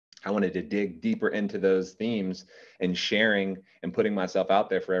I wanted to dig deeper into those themes and sharing and putting myself out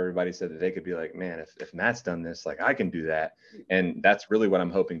there for everybody so that they could be like, man, if Matt's done this, like I can do that. And that's really what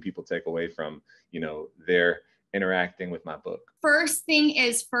I'm hoping people take away from, their interacting with my book. First thing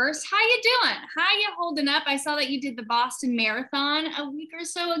is first, how you doing? How you holding up? I saw that you did the Boston Marathon a week or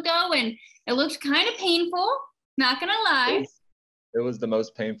so ago, and it looked kind of painful, not gonna lie. It was the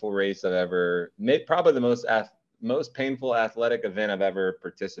most painful race I've ever made, probably the most painful athletic event I've ever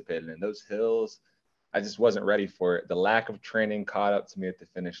participated in. Those hills, I just wasn't ready for it. The lack of training caught up to me at the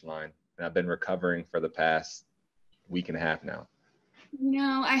finish line, and I've been recovering for the past week and a half now.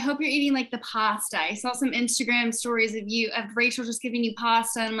 No, I hope you're eating like the pasta. I saw some Instagram stories of Rachel just giving you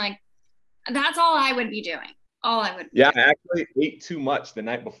pasta. And I'm like, that's all I would be doing. All I would be doing. I actually ate too much the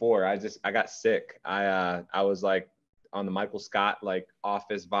night before. I got sick. I was like on the Michael Scott, like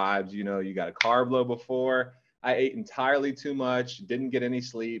office vibes, you got a carb load before. I ate entirely too much, didn't get any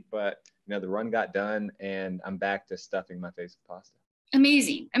sleep, but the run got done and I'm back to stuffing my face with pasta.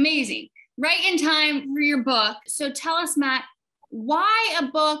 Amazing. Amazing. Right in time for your book. So tell us, Matt, why a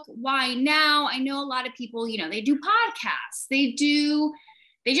book? Why now? I know a lot of people, they do podcasts. They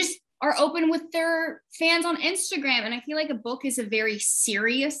just are open with their fans on Instagram. And I feel like a book is a very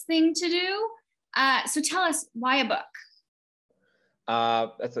serious thing to do. So tell us, why a book?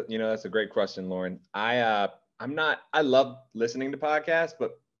 That's a great question, Lauren. I love listening to podcasts,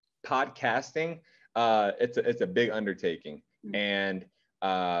 but podcasting, it's a big undertaking. Mm-hmm. And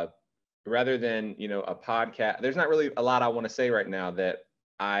rather than, a podcast, there's not really a lot I want to say right now that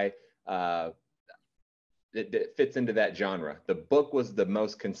that fits into that genre. The book was the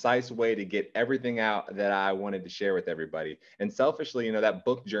most concise way to get everything out that I wanted to share with everybody. And selfishly, that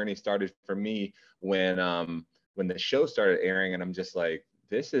book journey started for me when the show started airing, and I'm just like,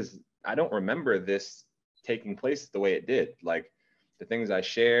 I don't remember this taking place the way it did. Like the things I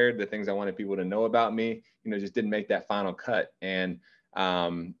shared, the things I wanted people to know about me, just didn't make that final cut. And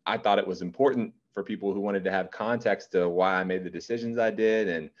I thought it was important for people who wanted to have context to why I made the decisions I did,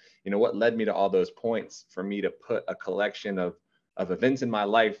 and what led me to all those points, for me to put a collection of events in my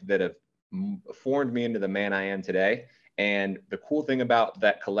life that have formed me into the man I am today. And the cool thing about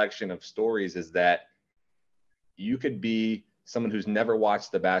that collection of stories is that you could be someone who's never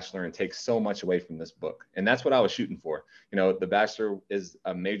watched The Bachelor and take so much away from this book. And that's what I was shooting for. The Bachelor is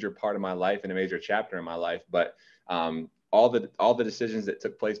a major part of my life and a major chapter in my life, but all the decisions that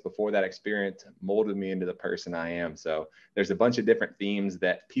took place before that experience molded me into the person I am. So there's a bunch of different themes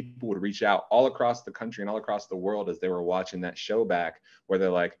that people would reach out all across the country and all across the world as they were watching that show back, where they're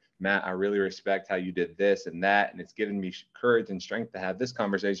like, Matt, I really respect how you did this and that. And it's given me courage and strength to have this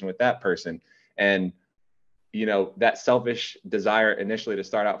conversation with that person. And, that selfish desire initially to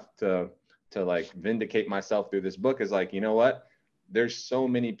start out to like vindicate myself through this book is like, what? There's so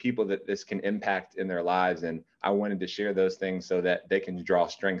many people that this can impact in their lives. And I wanted to share those things so that they can draw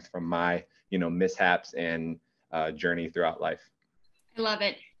strength from my, mishaps and journey throughout life. I love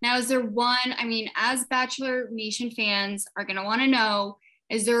it. Now, is there one, as Bachelor Nation fans are going to want to know,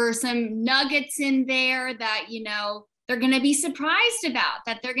 is there some nuggets in there that, they're going to be surprised about,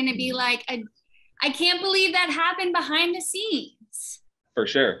 that they're going to be like, I can't believe that happened behind the scenes? For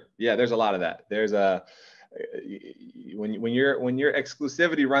sure. Yeah, there's a lot of that. There's when your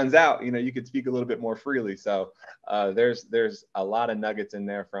exclusivity runs out, you could speak a little bit more freely. So there's a lot of nuggets in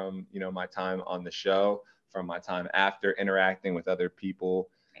there from, my time on the show, from my time after interacting with other people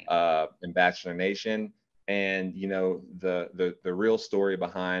in Bachelor Nation, and, the real story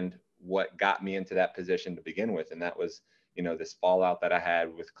behind what got me into that position to begin with. And that was, this fallout that I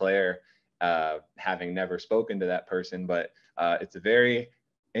had with Claire, having never spoken to that person, but it's a very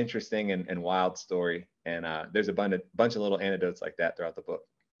interesting and wild story. And there's a bunch of little anecdotes like that throughout the book.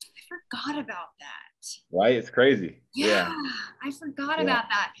 I forgot about that. Right? It's crazy. Yeah. I forgot about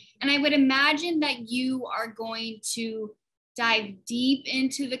that. And I would imagine that you are going to dive deep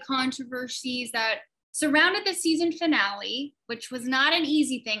into the controversies that surrounded the season finale, which was not an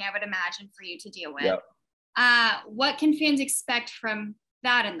easy thing, I would imagine, for you to deal with. Yep. What can fans expect from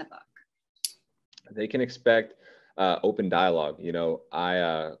that in the book? They can expect open dialogue.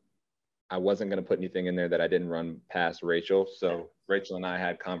 I wasn't going to put anything in there that I didn't run past Rachael. So Rachael and I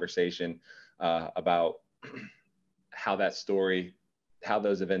had conversation about how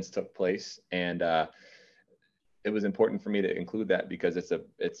those events took place. And it was important for me to include that because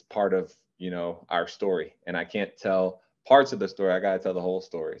it's part of, our story, and I can't tell parts of the story. I got to tell the whole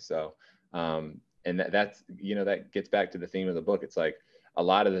story. So, and that's, that gets back to the theme of the book. It's like a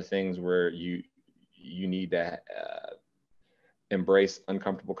lot of the things where you need to embrace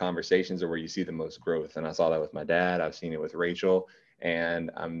uncomfortable conversations, or where you see the most growth. And I saw that with my dad. I've seen it with Rachael.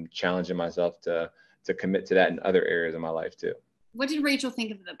 and I'm challenging myself to commit to that in other areas of my life too. What did Rachael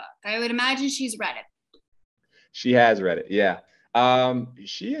think of the book? I would imagine she's read it. She has read it. Yeah.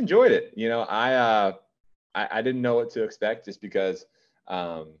 She enjoyed it. I didn't know what to expect just because,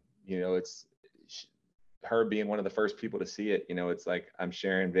 it's her being one of the first people to see it. It's like I'm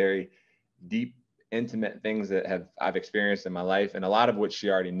sharing very deep, intimate things that I've experienced in my life, and a lot of which she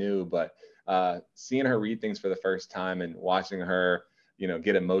already knew. But seeing her read things for the first time and watching her,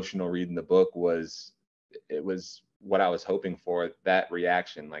 get emotional reading the book was what I was hoping for. That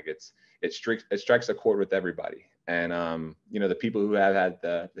reaction, like it strikes a chord with everybody. And the people who have had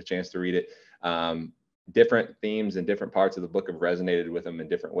the chance to read it, different themes and different parts of the book have resonated with them in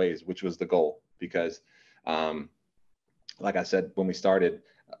different ways, which was the goal. Because like I said when we started,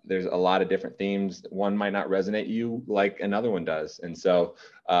 there's a lot of different themes. One might not resonate you like another one does. And so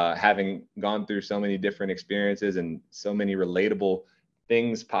having gone through so many different experiences and so many relatable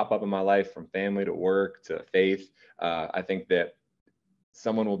things pop up in my life, from family to work to faith, I think that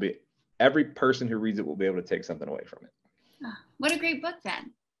every person who reads it will be able to take something away from it. Oh, what a great book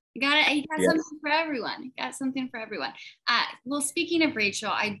then. You got something for everyone. You got something for everyone. Well, speaking of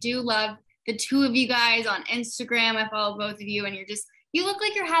Rachael, I do love the two of you guys on Instagram. I follow both of you, and you look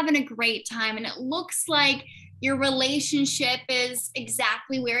like you're having a great time, and it looks like your relationship is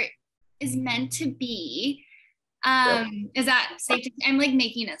exactly where it is meant to be. Yep. Is that safe to, I'm like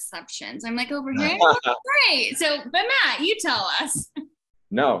making assumptions. I'm like over here. Great. So, but Matt, you tell us.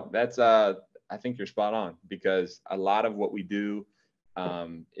 No, that's I think you're spot on, because a lot of what we do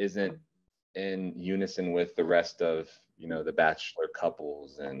isn't in unison with the rest of the Bachelor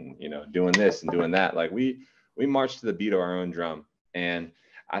couples, and doing this and doing that. Like we march to the beat of our own drum, and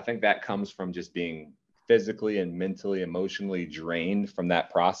I think that comes from just being physically and mentally, emotionally drained from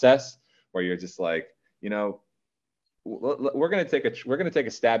that process, where you're just like, we're gonna take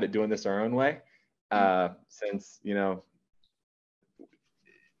a stab at doing this our own way, since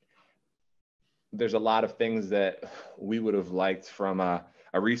there's a lot of things that we would have liked from a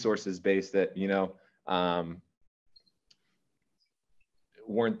resources base that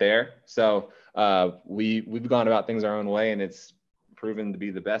weren't there. So we've gone about things our own way, and it's proven to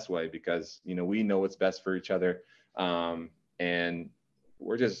be the best way, because we know what's best for each other, and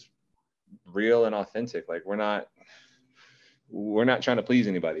we're just real and authentic. Like we're not trying to please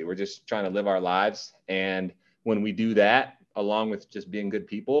anybody. We're just trying to live our lives, and when we do that, along with just being good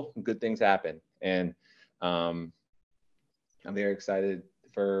people, good things happen. And I'm very excited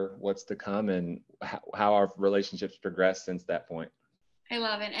for what's to come and how our relationships progress since that point. I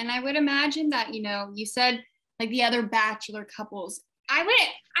love it. And I would imagine that, you said like the other Bachelor couples, I would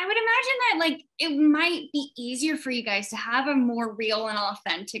imagine that like it might be easier for you guys to have a more real and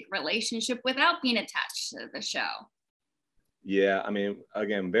authentic relationship without being attached to the show. Yeah, I mean,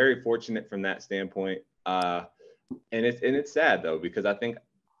 again, very fortunate from that standpoint. And it's sad though, because I think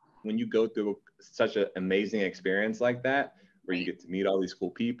when you go through such an amazing experience like that, where you get to meet all these cool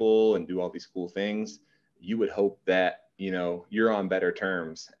people and do all these cool things, you would hope that, you're on better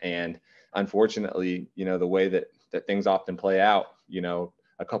terms. And unfortunately, the way that things often play out,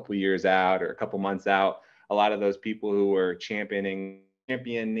 a couple of years out or a couple months out, a lot of those people who are championing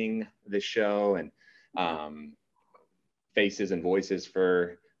the show and faces and voices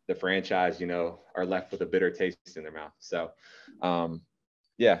for the franchise, are left with a bitter taste in their mouth. So,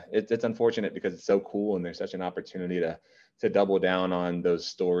 yeah, it's unfortunate, because it's so cool and there's such an opportunity to double down on those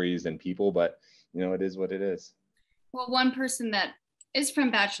stories and people, but it is what it is. Well, one person that is from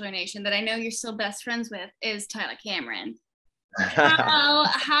Bachelor Nation that I know you're still best friends with is Tyler Cameron. How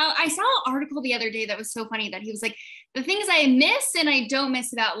I saw an article the other day that was so funny, that he was like, the things I miss and I don't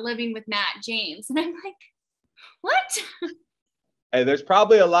miss about living with Matt James. And I'm like, what? Hey, there's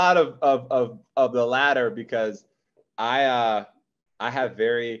probably a lot of the latter, because I have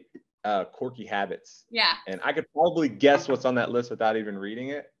very quirky habits. Yeah. And I could probably guess what's on that list without even reading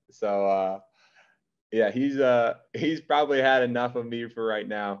it. So yeah, he's probably had enough of me for right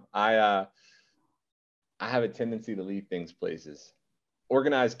now. I have a tendency to leave things places.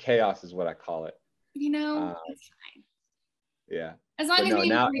 Organized chaos is what I call it. It's fine. Yeah. As long as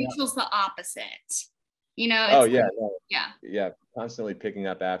Rachel's the opposite. Oh yeah, yeah. Constantly picking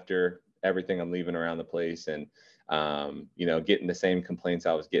up after everything I'm leaving around the place, and getting the same complaints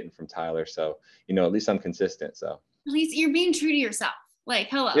I was getting from Tyler. So at least I'm consistent. So at least you're being true to yourself. Like,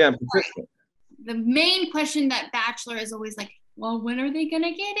 hello. Yeah, I'm consistent. The main question that Bachelor is always like, well, when are they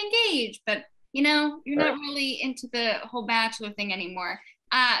gonna get engaged? But you're not really into the whole Bachelor thing anymore.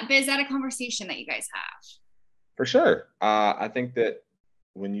 But is that a conversation that you guys have? For sure. I think that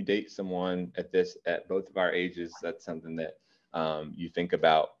when you date someone at both of our ages, that's something that you think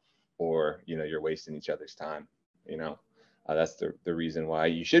about, or, you know, you're wasting each other's time, you know. That's the reason why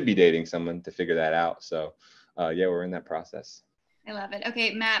you should be dating someone, to figure that out. So yeah, we're in that process. I love it.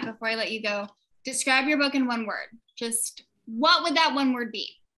 Okay, Matt, before I let you go, describe your book in one word. Just what would that one word be?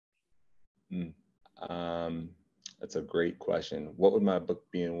 That's a great question. What would my book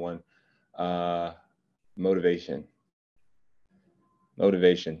be in one? Motivation.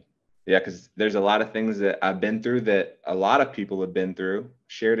 Motivation. Yeah, because there's a lot of things that I've been through that a lot of people have been through,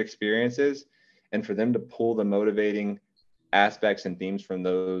 shared experiences, and for them to pull the motivating aspects and themes from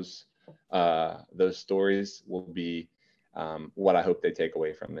those stories will be what I hope they take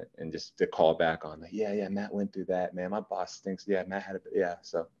away from it, and just to call back on, like, yeah, Matt went through that, man. My boss thinks, yeah, Matt had it, yeah.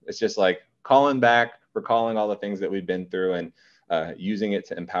 So it's just like calling back, recalling all the things that we've been through, and using it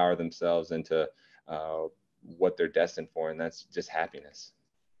to empower themselves into what they're destined for, and that's just happiness.